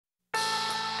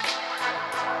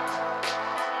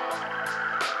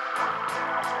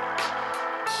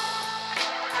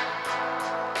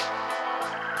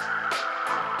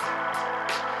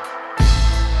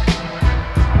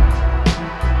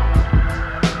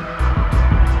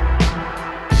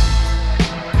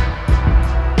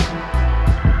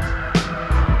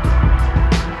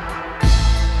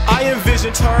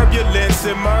envision turbulence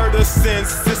and murder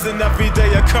since it's an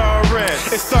everyday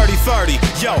occurrence. It's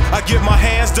 30-30, yo, I get my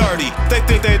hands dirty. They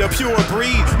think they the pure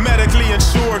breed, medically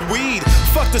insured weed.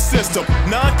 Fuck the system,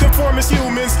 non-conformist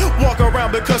humans walk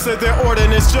around because of their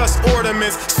ordinance, just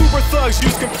ornaments. Super thugs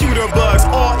use computer bugs,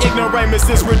 all ignoramus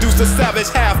is reduced to savage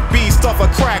half-beast off a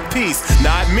crack piece.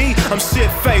 Not me, I'm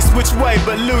shit-faced, which way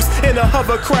but loose in a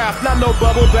hovercraft, not no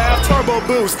bubble bath, turbo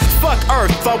boost. Fuck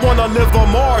Earth, I wanna live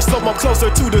on Mars, so I'm closer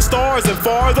to the stars and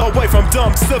farther away from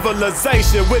dumb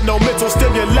civilization with no mental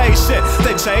stimulation.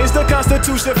 They changed the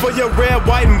Constitution for your red,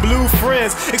 white, and blue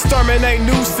friends. Exterminate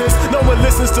nuisance, no one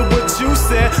listens to what you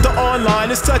said. The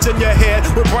online is touching your head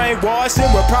with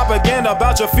brainwashing, with propaganda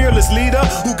about your fearless leader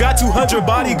who got 200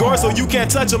 bodyguards so you can't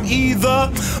touch them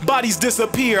either. Bodies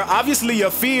disappear, obviously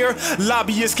a fear.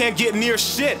 Lobbyists can't get near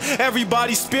shit.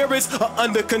 Everybody's spirits are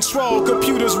under control.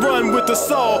 Computers run with the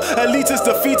soul. Elitists,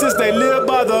 defeatists, they live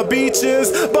by the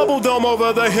beaches. Bubble dome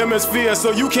over the hemisphere,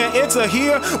 so you can't enter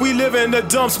here. We live in the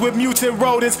dumps with mutant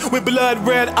rodents, with blood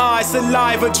red eyes,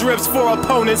 saliva drips for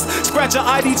opponents. Scratch your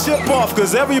ID chip off,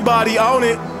 cause everybody own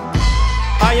it.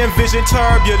 I envision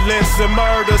turbulence and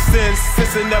murder since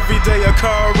it's an everyday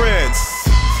occurrence.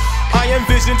 I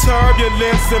envision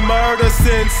turbulence and murder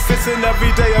since it's an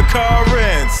everyday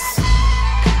occurrence.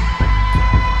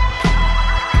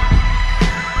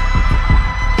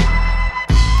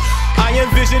 I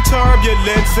envision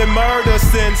turbulence and murder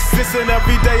since it's an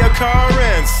everyday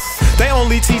occurrence. They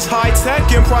only teach high-tech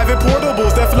and private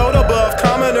portables that float above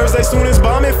commoners as soon as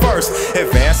bombing first.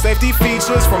 Advanced safety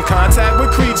features from contact with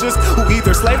creatures who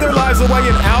either slave their lives away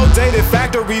in outdated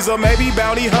factories or maybe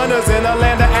bounty hunters in a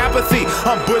land of apathy.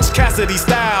 I'm Butch Cassidy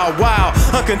style, wow,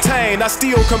 uncontained. I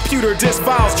steal computer disk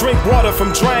files, drink water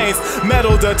from drains.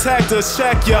 Metal detectors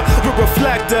check ya with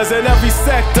reflectors in every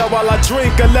sector while I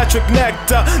drink electric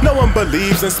nectar. No one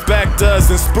believes in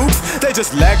specters and spooks. They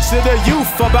just lecture the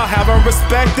youth about having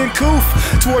respect and coof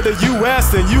toward the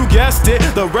US, and you guessed it,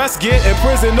 the rest get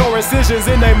imprisoned or incisions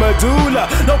in their medulla.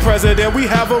 No president, we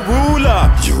have a ruler.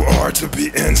 You are to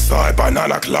be inside by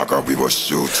 9 o'clock or we will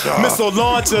shoot ya. Missile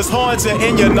launchers haunt you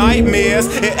in your nightmares.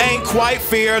 It ain't quite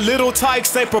fair, little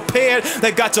tykes ain't prepared.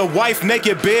 They got your wife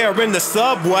naked bare in the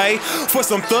subway for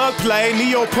some thug play.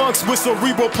 Neo-punks with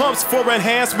cerebral pumps for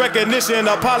enhanced recognition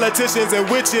of politicians and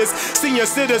witches. Senior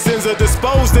citizens are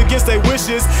disposed against their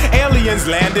wishes. Aliens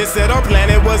landed, said our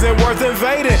planet wasn't worth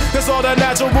invading, cause all the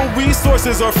natural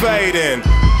resources are fading.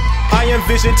 I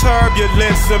envision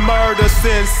turbulence and murder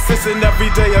since it's an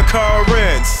everyday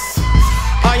occurrence.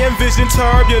 I envision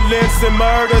turbulence and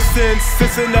murder since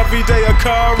it's an everyday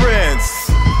occurrence.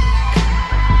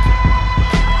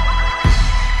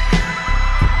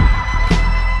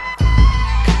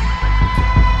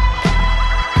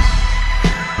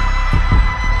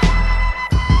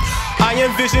 I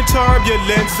envision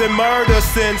turbulence and murder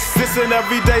since it's an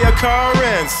everyday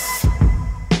occurrence.